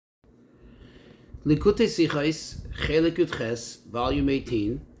Likkutei Sichos, Chelik Yud Ches, Volume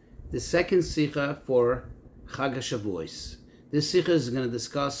 18, the second sicha for Chag Shavuos. This sicha is going to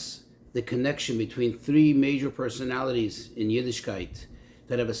discuss the connection between three major personalities in Yiddishkeit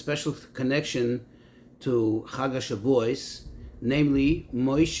that have a special connection to Chag Shavuos, namely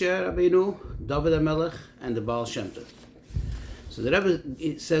Moshe Rabbeinu, David HaMelech, and the Baal Shem Tov. So the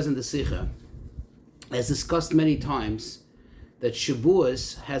Rebbe says in the sicha, as discussed many times, that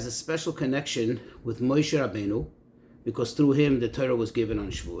Shavuos has a special connection with Moshe Rabbeinu, because through him the Torah was given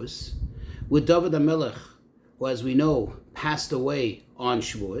on Shavuos, with David HaMelech, who, as we know, passed away on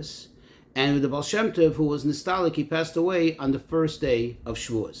Shavuos, and with the Baal Shem Tov, who was nostalgic, he passed away on the first day of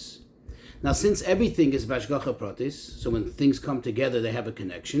Shavuos. Now, since everything is Bashgacha Pratis, so when things come together, they have a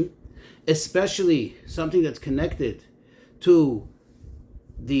connection, especially something that's connected to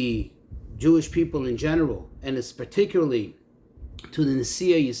the Jewish people in general, and it's particularly to the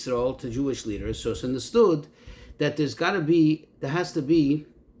Nesiya Yisrael, to Jewish leaders. So it's understood that there has to be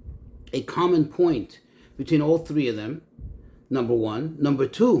a common point between all three of them, number one. Number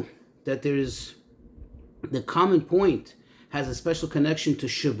two, that there is the common point has a special connection to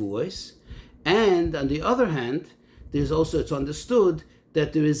Shavuos. And on the other hand, there's also, it's understood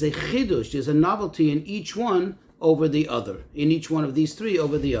that there is a chidush, there's a novelty in each one over the other, in each one of these three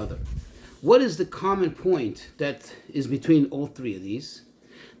over the other. What is the common point that is between all three of these?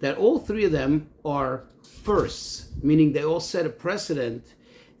 That all three of them are firsts, meaning they all set a precedent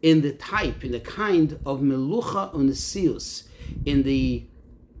in the type, in the kind of melucha unesius, in the,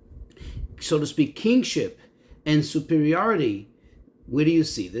 so to speak, kingship and superiority. Where do you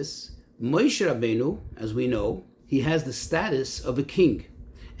see this? Moshe Rabbeinu, as we know, he has the status of a king,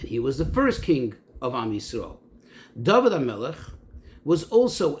 and he was the first king of Am Yisrael. David HaMelech was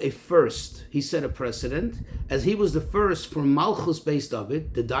also a first. He set a precedent, as he was the first for Malchus Beis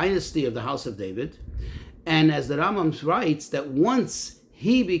David, the dynasty of the house of David. And as the Rambam writes, that once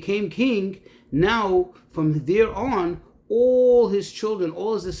he became king, now from there on, all his children,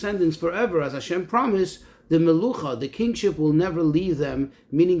 all his descendants forever, as Hashem promised, the melucha, the kingship, will never leave them,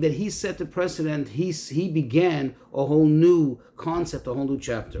 meaning that he set the precedent, he began a whole new concept, a whole new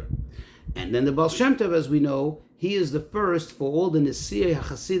chapter. And then the Baal Shem Tov, as we know, he is the first for all the Nesiya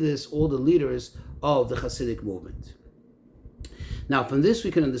HaChasidus, all the leaders of the Hasidic movement. Now, from this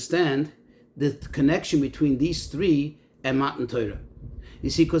we can understand the connection between these three and Matan Torah. You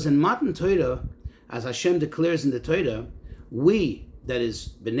see, because in Matan Torah, as Hashem declares in the Torah, we, that is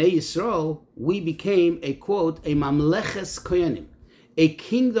Bnei Yisrael, we became a, quote, a mamleches koyanim, a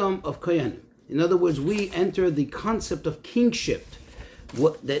kingdom of koyanim. In other words, we enter the concept of kingship,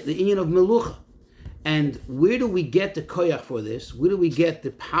 the inyan of melucha. And where do we get the koyach for this? Where do we get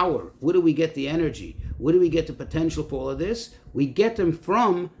the power? Where do we get the energy? Where do we get the potential for all of this? We get them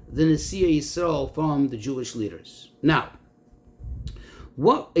from the Nesiya Yisrael, from the Jewish leaders. Now,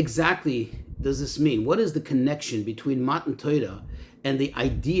 what exactly does this mean? What is the connection between Matan Torah and the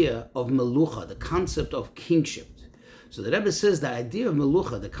idea of melucha, the concept of kingship? So the Rebbe says the idea of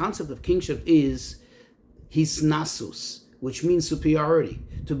melucha, the concept of kingship, is hisnasus, which means superiority,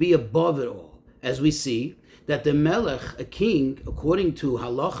 to be above it all. As we see that the melech, a king, according to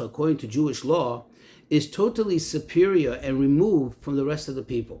halacha, according to Jewish law, is totally superior and removed from the rest of the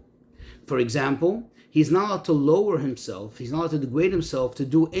people. For example, he's not allowed to lower himself, he's not allowed to degrade himself to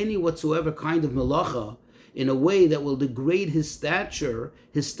do any whatsoever kind of melacha in a way that will degrade his stature,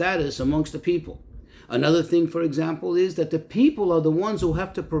 his status amongst the people. Another thing, for example, is that the people are the ones who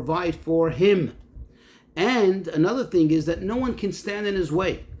have to provide for him. And another thing is that no one can stand in his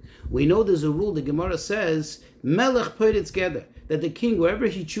way. We know there's a rule, the Gemara says, Melech Poretz Geder, that the king, wherever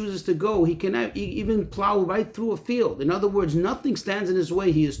he chooses to go, he can even plow right through a field. In other words, nothing stands in his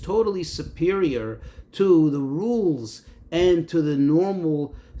way. He is totally superior to the rules and to the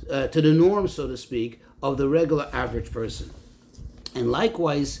normal, to the norm, so to speak, of the regular average person. And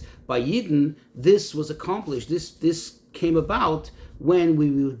likewise, by Yidden, this was accomplished. This came about when we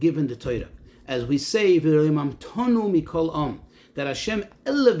were given the Torah. As we say, that Hashem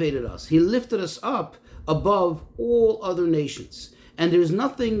elevated us. He lifted us up above all other nations. And there's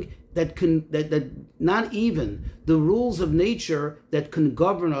nothing that not even the rules of nature that can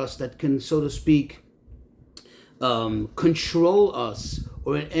govern us, that can, so to speak, control us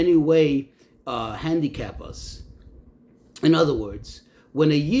or in any way handicap us. In other words,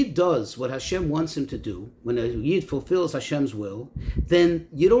 when a Yid does what Hashem wants him to do, when a Yid fulfills Hashem's will, then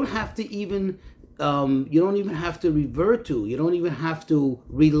you don't have to even have to revert to, you don't even have to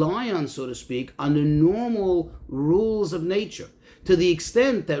rely on, so to speak, on the normal rules of nature. To the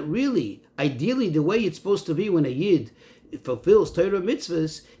extent that really, ideally, the way it's supposed to be when a Yid fulfills Torah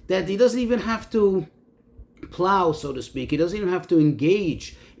mitzvahs, that he doesn't even have to plow, so to speak. He doesn't even have to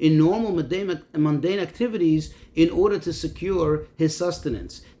engage in normal mundane activities in order to secure his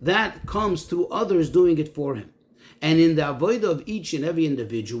sustenance. That comes through others doing it for him. And in the avodah of each and every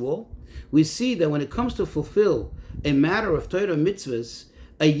individual, we see that when it comes to fulfill a matter of Torah mitzvahs,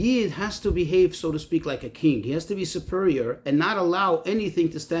 a Yid has to behave, so to speak, like a king. He has to be superior and not allow anything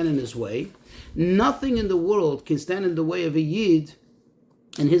to stand in his way. Nothing in the world can stand in the way of a Yid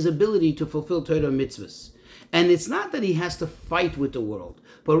and his ability to fulfill Torah mitzvahs. And it's not that he has to fight with the world,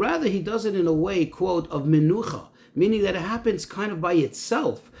 but rather he does it in a way, quote, of menucha, meaning that it happens kind of by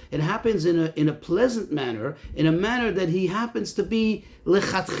itself. It happens in a pleasant manner, in a manner that he happens to be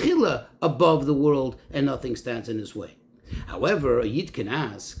lechatchila above the world and nothing stands in his way. However, a Yid can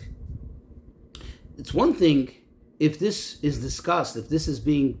ask, it's one thing if this is discussed, if this is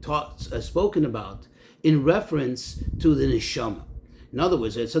being taught, spoken about in reference to the neshama. In other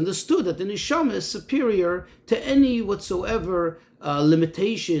words, it's understood that the neshama is superior to any whatsoever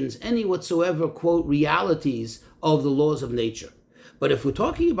limitations, any whatsoever, quote, realities of the laws of nature. But if we're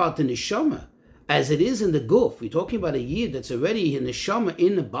talking about the neshama, as it is in the guf, we're talking about a Yid that's already a neshama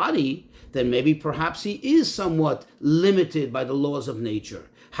in the body, then maybe perhaps he is somewhat limited by the laws of nature.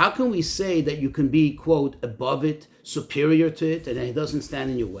 How can we say that you can be, quote, above it, superior to it, and it doesn't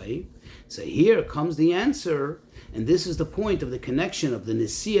stand in your way? So here comes the answer, and this is the point of the connection of the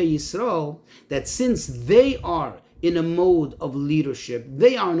Nesiya Yisrael, that since they are in a mode of leadership,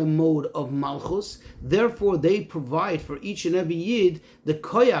 they are in a mode of malchus, therefore they provide for each and every Yid the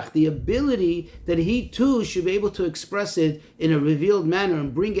koyach, the ability that he too should be able to express it in a revealed manner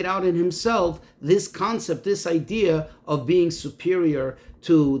and bring it out in himself, this concept, this idea of being superior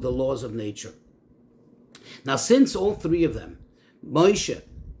to the laws of nature. Now, since all three of them, Moshe,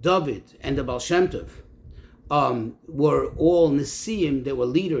 David, and the Baal Shem Tov, were all Nesiim, they were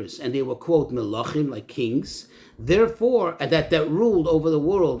leaders, and they were, quote, melachim, like kings, therefore, that ruled over the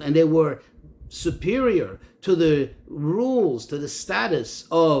world, and they were superior to the rules, to the status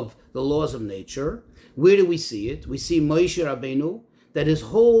of the laws of nature. Where do we see it? We see Moshe Rabbeinu, that his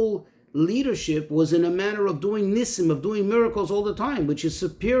whole leadership was in a manner of doing nisim, of doing miracles all the time, which is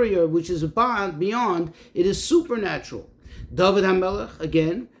superior, which is beyond, it is supernatural. David HaMelech,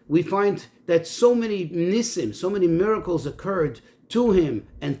 again, we find that so many nisim, so many miracles occurred to him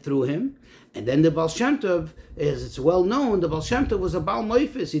and through him. And then the Baal Shem Tov, as it's well known, the Baal Shem Tov was a Baal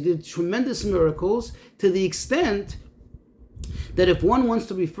Moifis. He did tremendous miracles to the extent that if one wants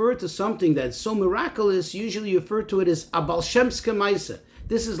to refer to something that's so miraculous, usually you refer to it as a Baal Shemska Maisa.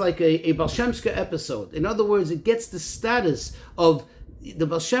 This is like a Baal Shemska episode. In other words, it gets the status of, the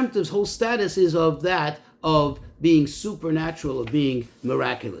Baal Shem Tov's whole status is of that, of being supernatural, of being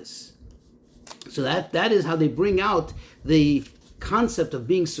miraculous. So that is how they bring out the concept of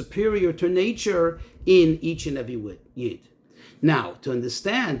being superior to nature in each and every Yid. Now, to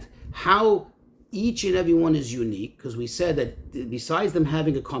understand how each and every one is unique, because we said that besides them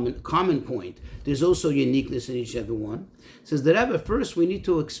having a common point, there's also uniqueness in each and every one. Says the Rebbe, first we need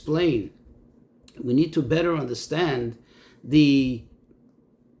to explain, we need to better understand the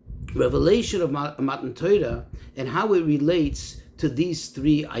revelation of Matan Torah and how it relates to these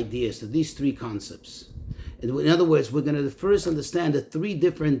three ideas, to these three concepts. In other words, we're going to first understand the three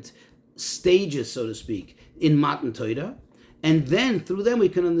different stages, so to speak, in Matan Torah, and then through them we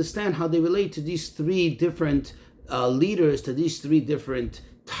can understand how they relate to these three different leaders, to these three different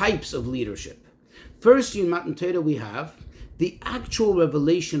types of leadership. First, in Matan Torah, we have the actual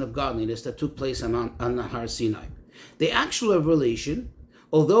revelation of godliness that took place on Har Sinai. The actual revelation,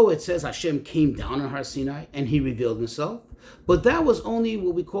 although it says Hashem came down on Har Sinai and he revealed himself, but that was only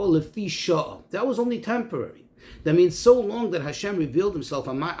what we call lefi sha'ah. That was only temporary. That means so long that Hashem revealed himself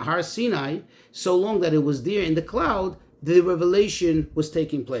on Har Sinai, so long that it was there in the cloud, the revelation was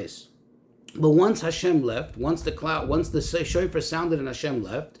taking place. But once Hashem left, once the shofar sounded and Hashem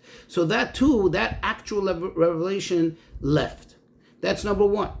left, so that too, that actual revelation left. That's number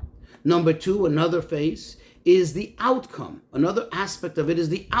one. Number two, another phase, is the outcome. Another aspect of it is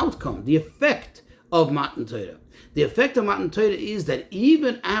the outcome, the effect of Matan Torah. The effect of Matan Torah is that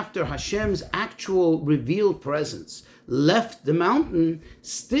even after Hashem's actual revealed presence left the mountain,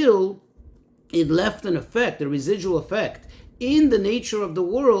 still it left an effect, a residual effect in the nature of the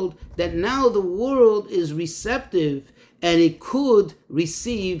world, that now the world is receptive and it could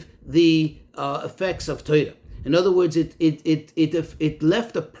receive the effects of Torah. In other words, it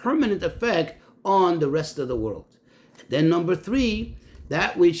left a permanent effect on the rest of the world. Then number three,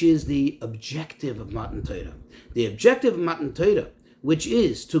 that which is the objective of Matan Torah. The objective of Matan Torah, which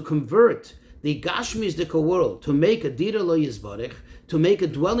is to convert the Gashmisdika world, to make a Dira Lo Yizbarech, to make a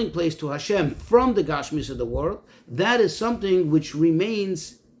dwelling place to Hashem from the Gashmis of the world, that is something which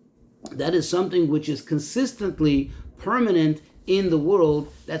remains, that is something which is consistently permanent in the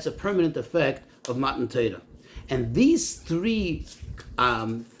world. That's a permanent effect of Matan Torah. And these three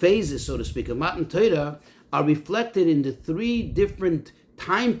phases, so to speak, of Matan Torah are reflected in the three different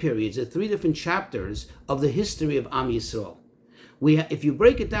time periods, the three different chapters of the history of Am Yisrael. If you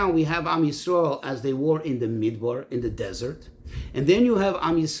break it down, we have Am Yisrael as they were in the Midbar, in the desert. And then you have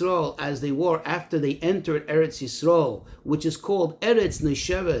Am Yisrael as they were after they entered Eretz Yisrael, which is called Eretz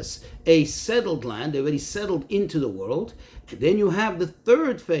Nesheves, a settled land. They already settled into the world. And then you have the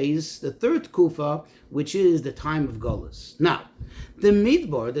third phase, the third Kufa, which is the time of Golus. Now, the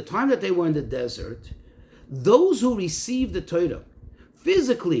Midbar, the time that they were in the desert, those who received the Torah,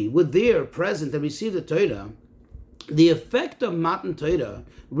 physically were there present and received the Torah, the effect of Matan Torah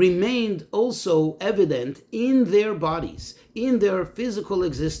remained also evident in their bodies, in their physical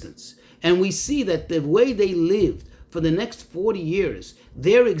existence. And we see that the way they lived for the next 40 years,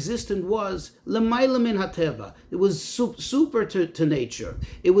 their existence was l'mayla min hateva. It was super to nature.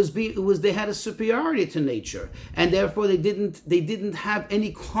 They had a superiority to nature, and therefore they didn't have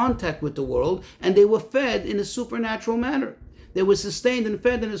any contact with the world, and they were fed in a supernatural manner. They were sustained and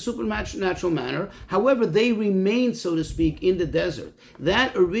fed in a supernatural manner. However, they remained, so to speak, in the desert.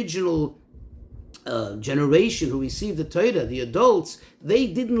 That original generation who received the Torah, the adults, they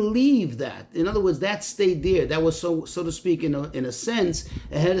didn't leave that. In other words, that stayed there. That was, so to speak, in a sense,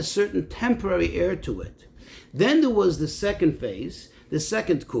 it had a certain temporary air to it. Then there was the second phase, the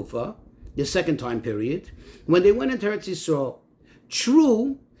second Kufa, the second time period, when they went into Eretz Yisrael.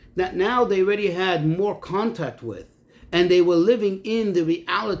 True that now they already had more contact with, and they were living in the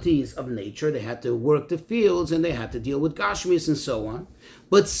realities of nature. They had to work the fields, and they had to deal with Gashmis and so on.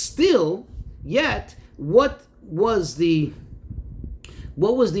 But still, yet, what was the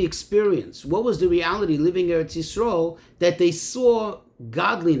experience? What was the reality living in Eretz Yisrael? That they saw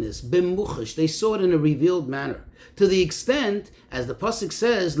godliness, bemuchash. They saw it in a revealed manner. To the extent, as the pasuk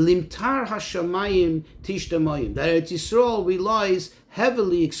says, limtar hashamayim tishtamayim, that Eretz Yisrael relies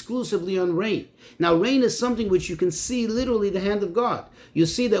heavily, exclusively on rain. Now, rain is something which you can see literally the hand of God. You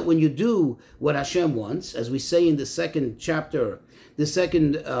see that when you do what Hashem wants, as we say in the second chapter, the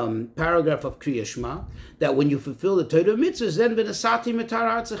second paragraph of Kriya Shema, that when you fulfill the Torah mitzvahs, then v'nasati mitar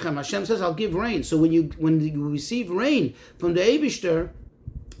artzachem, Hashem says, I'll give rain. So when you receive rain from the Eibishter,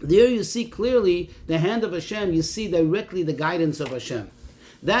 there you see clearly the hand of Hashem. You see directly the guidance of Hashem.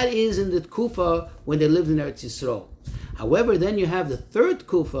 That is in the Kufa when they lived in Eretz Yisrael. However, then you have the third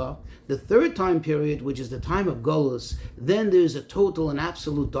Kufa, the third time period, which is the time of Golus. Then there's a total and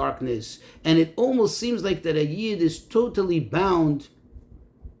absolute darkness, and it almost seems like that a Yid is totally bound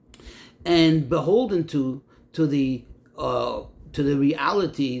and beholden to the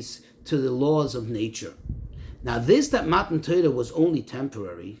realities, to the laws of nature. Now, this that Matan Torah was only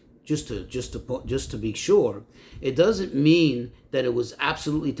temporary, just to be sure, it doesn't mean that it was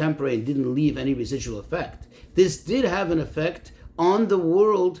absolutely temporary and didn't leave any residual effect. This did have an effect on the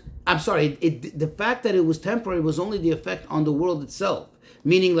world. I'm sorry, the fact that it was temporary was only the effect on the world itself,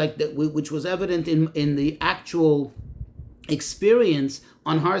 meaning like that, which was evident in the actual experience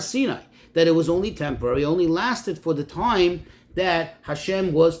on Har Sinai, that it was only temporary, only lasted for the time that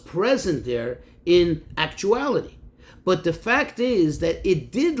Hashem was present there in actuality. But the fact is that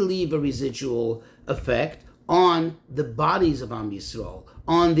it did leave a residual effect on the bodies of Am Yisrael,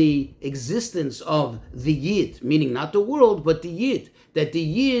 on the existence of the Yid, meaning not the world, but the Yid, that the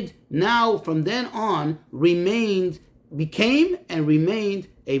Yid now from then on became and remained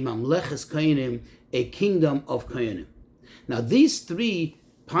a Mamleches Kohanim, a kingdom of Kohanim. Now these three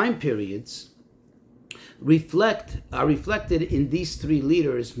time periods are reflected in these three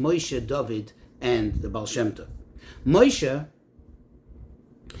leaders, Moshe, David, and the Baal Shem Tov. Moshe,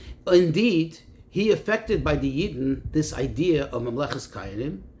 indeed, he affected by the Yidden this idea of Mamleches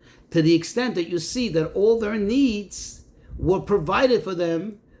Kohanim to the extent that you see that all their needs were provided for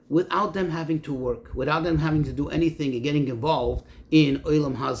them without them having to work, without them having to do anything and getting involved in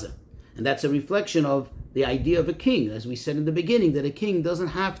Olam Hazeh. And that's a reflection of the idea of a king, as we said in the beginning, that a king doesn't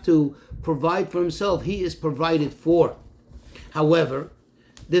have to provide for himself, he is provided for. However,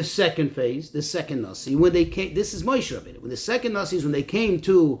 the second phase, the second Nasi, when they came, this is Moshe Rabbeinu, when the second Nasi is when they came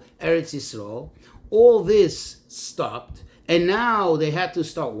to Eretz Yisrael, all this stopped, and now they had to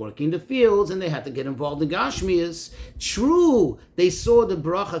start working the fields, and they had to get involved in Gashmias. True, they saw the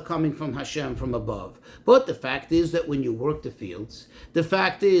bracha coming from Hashem from above, but the fact is that when you work the fields, the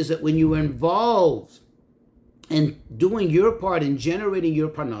fact is that when you were involved in doing your part in generating your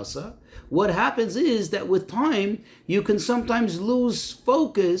parnasa, What happens is that with time, you can sometimes lose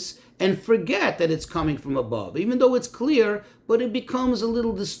focus and forget that it's coming from above, even though it's clear, but it becomes a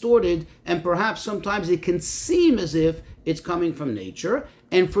little distorted, and perhaps sometimes it can seem as if it's coming from nature.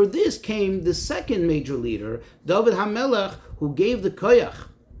 And for this came the second major leader, David HaMelech, who gave the koyach,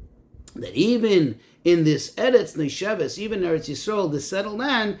 that even in this Eretz Nesheves, even Eretz Yisrael, the settled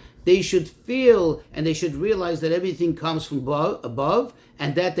land, they should feel and they should realize that everything comes from above,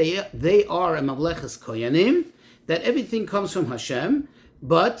 and that they are a Mamleches Koyanim, that everything comes from Hashem.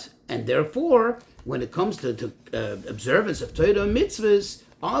 And therefore, when it comes to observance of Torah and mitzvahs,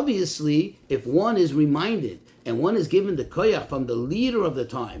 obviously, if one is reminded and one is given the koyach from the leader of the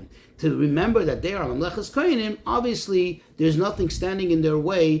time to remember that they are Mamleches Koyanim, obviously there's nothing standing in their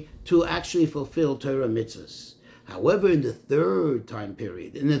way to actually fulfill Torah mitzvahs. However, in the third time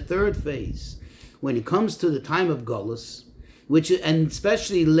period, in the third phase, when it comes to the time of Golus, and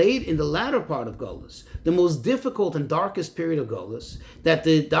especially late in the latter part of Golus, the most difficult and darkest period of Golus, that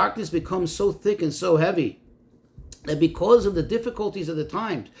the darkness becomes so thick and so heavy that because of the difficulties of the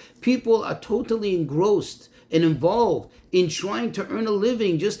times, people are totally engrossed and involved in trying to earn a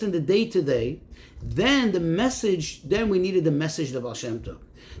living just in the day-to-day. Then we needed the message of the Baal Shem Tov.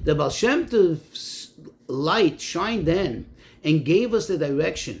 The Baal Shem Tov's light shined then and gave us the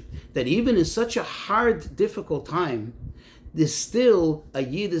direction that even in such a hard, difficult time, there's still a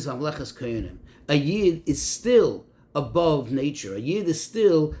Yid is Mamleches Koyanim. A Yid is still above nature. A Yid is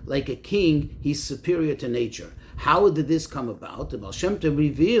still like a king. He's superior to nature. How did this come about? The Baal Shem Tov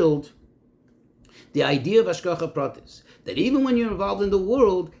revealed the idea of Hashgacha Pratis, that even when you're involved in the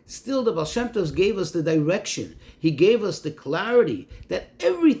world, still the Baal Shem Tov gave us the direction. He gave us the clarity that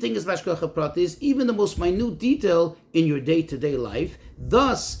everything is Hashgacha Pratis, even the most minute detail in your day-to-day life.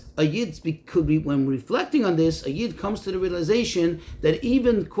 Thus, a Yid could be, when reflecting on this, a Yid comes to the realization that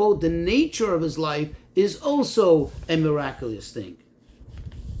even, quote, the nature of his life is also a miraculous thing.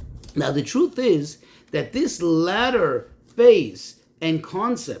 Now, the truth is that this latter phase and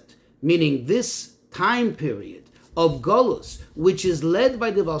concept, meaning this time period of Golus, which is led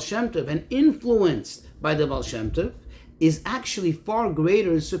by the Baal Shem Tov and influenced by the Baal Shem Tov, is actually far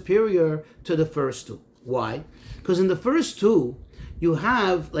greater and superior to the first two. Why? Because in the first two, you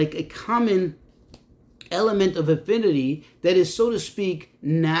have like a common element of affinity that is, so to speak,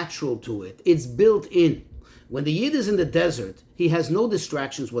 natural to it. It's built in. When the Yid is in the desert, he has no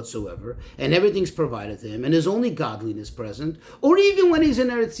distractions whatsoever, and everything's provided to him, and there's only godliness present. Or even when he's in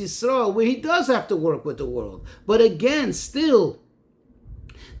Eretz Yisrael, where he does have to work with the world. But again, still,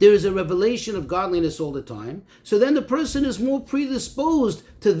 there is a revelation of godliness all the time. So then the person is more predisposed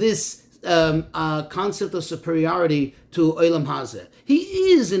to this concept of superiority to Olam Hazeh.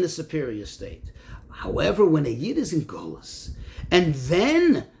 He is in a superior state. However, when a Yid is in Golus, and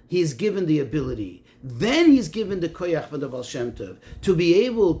then he is given the ability, then he's given the koyach for the Baal Shem Tov to be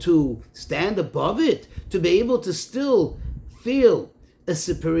able to stand above it, to be able to still feel a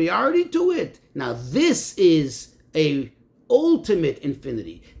superiority to it. Now, this is a ultimate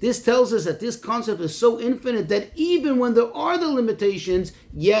infinity. This tells us that this concept is so infinite that even when there are the limitations,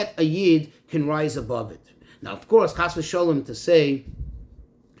 yet a Yid can rise above it. Now, of course, chas v'sholom to say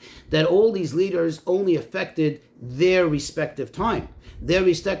that all these leaders only affected their respective time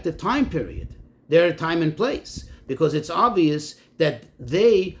period, their time and place, because it's obvious that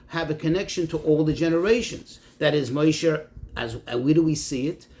they have a connection to all the generations. That is Moshe, where do we see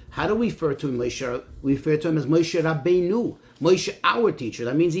it? How do we refer to Moshe? We refer to him as Moshe Rabbeinu, Moshe, our teacher.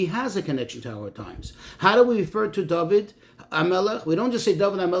 That means he has a connection to our times. How do we refer to David HaMelech? We don't just say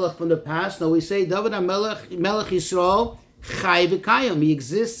David HaMelech from the past. No, we say David HaMelech, Melech Yisrael, Chai v'Kayim. He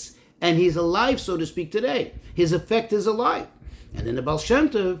exists and he's alive, so to speak, today. His effect is alive. And in the Baal Shem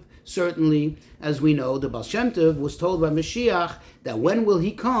Tov, certainly, as we know, the Baal Shem Tov was told by Mashiach that when will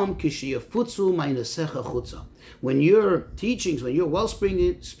he come? Kishiyafutzu ma'inasecha chutza. When your teachings, when your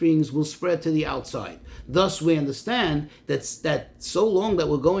wellsprings will spread to the outside. Thus, we understand that so long that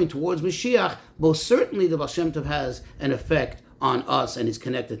we're going towards Mashiach, most certainly the Baal Shem Tov has an effect on us and is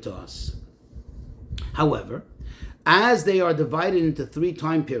connected to us. However, as they are divided into three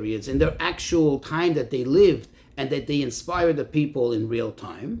time periods in their actual time that they lived and that they inspire the people in real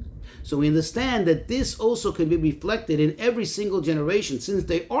time, so we understand that this also can be reflected in every single generation, since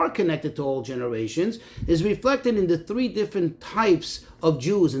they are connected to all generations, is reflected in the three different types of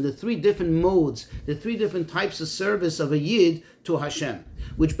Jews and the three different modes, the three different types of service of a Yid to Hashem,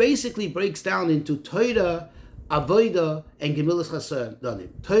 which basically breaks down into Torah, Avodah, and Gemilas Chasadim.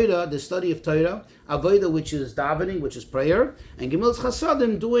 Torah, the study of Torah, Avodah, which is davening, which is prayer, and Gemilas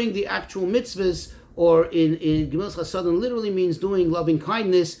Chasadim, doing the actual mitzvahs, or in Gemilas Chasadim literally means doing loving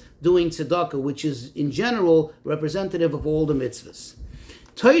kindness, doing tzedakah, which is in general representative of all the mitzvahs.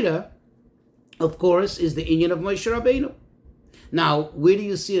 Torah, of course, is the inyan of Moshe Rabbeinu. Now, where do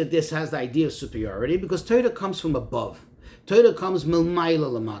you see that this has the idea of superiority? Because Torah comes from above. Torah comes milmayla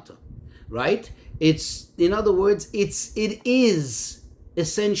lamata, right? It's, in other words, it is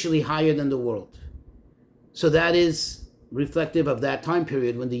essentially higher than the world. So that is reflective of that time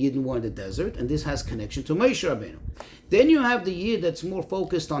period when the Yidden were in the desert, and this has connection to Moshe Rabbeinu. Then you have the Yid that's more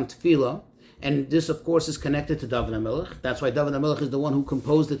focused on tefillah, and this, of course, is connected to David HaMelech. That's why David HaMelech is the one who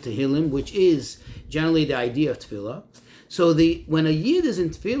composed the Tehillim, which is generally the idea of tefillah. So when a Yid is in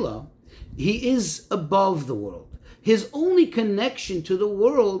tefillah, he is above the world. His only connection to the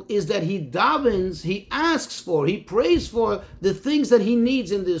world is that he davens, he asks for, he prays for the things that he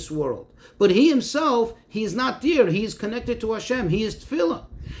needs in this world. But he himself, he is not there. He is connected to Hashem. He is tefillah.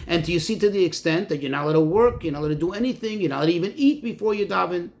 And you see, to the extent that you're not allowed to work, you're not allowed to do anything, you're not allowed to even eat before you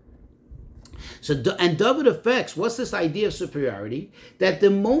daven. So, and David affects, what's this idea of superiority? That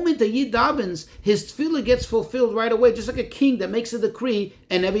the moment that Yid davens, his tefillah gets fulfilled right away, just like a king that makes a decree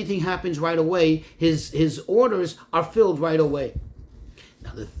and everything happens right away. His orders are filled right away.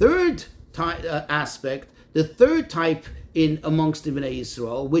 Now the third aspect, the third type in amongst the Bnei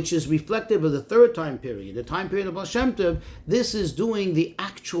Yisrael, which is reflective of the third time period, the time period of Baal Shem Tov, this is doing the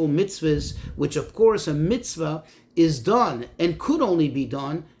actual mitzvahs, which of course a mitzvah is done and could only be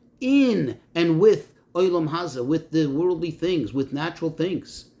done in and with Olam Haza, with the worldly things, with natural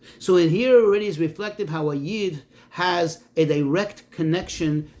things. So in here already is reflective how a Yid has a direct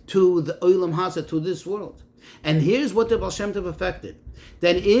connection to the Olam Haza, to this world. And here's what the Baal Shem Tov affected.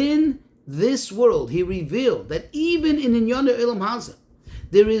 That in this world, he revealed that even in Inyana Olam Haza,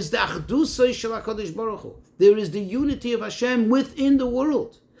 there is the Achdusay Shel HaKadosh Baruch Hu. There is the unity of Hashem within the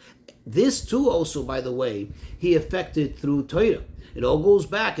world. This too also, by the way, he affected through Torah. It all goes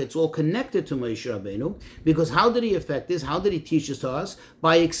back. It's all connected to Moshe Rabbeinu. Because how did he affect this? How did he teach this to us?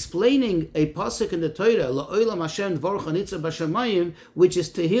 By explaining a pasuk in the Torah, La'olam Hashem Dvorcha Nitzah B'Shamayim, which is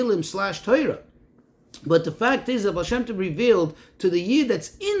Tehillim / Torah. But the fact is that Hashem revealed to the Yid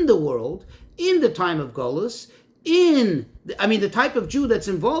that's in the world, in the time of Golus, the type of Jew that's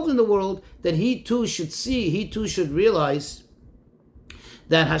involved in the world, that he too should see, he too should realize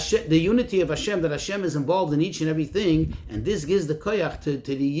that Hashem, the unity of Hashem, that Hashem is involved in each and everything, and this gives the koyach to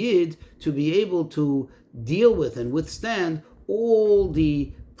the Yid to be able to deal with and withstand all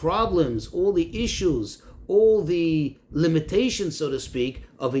the problems, all the issues, all the limitations, so to speak,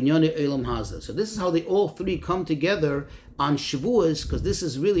 of Inyane Olam Haza. So this is how they all three come together on Shavuos, because this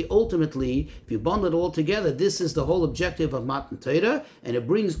is really ultimately, if you bundle it all together, this is the whole objective of Matan Torah, and it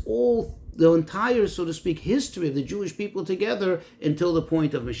brings the entire, so to speak, history of the Jewish people together until the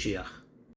point of Mashiach.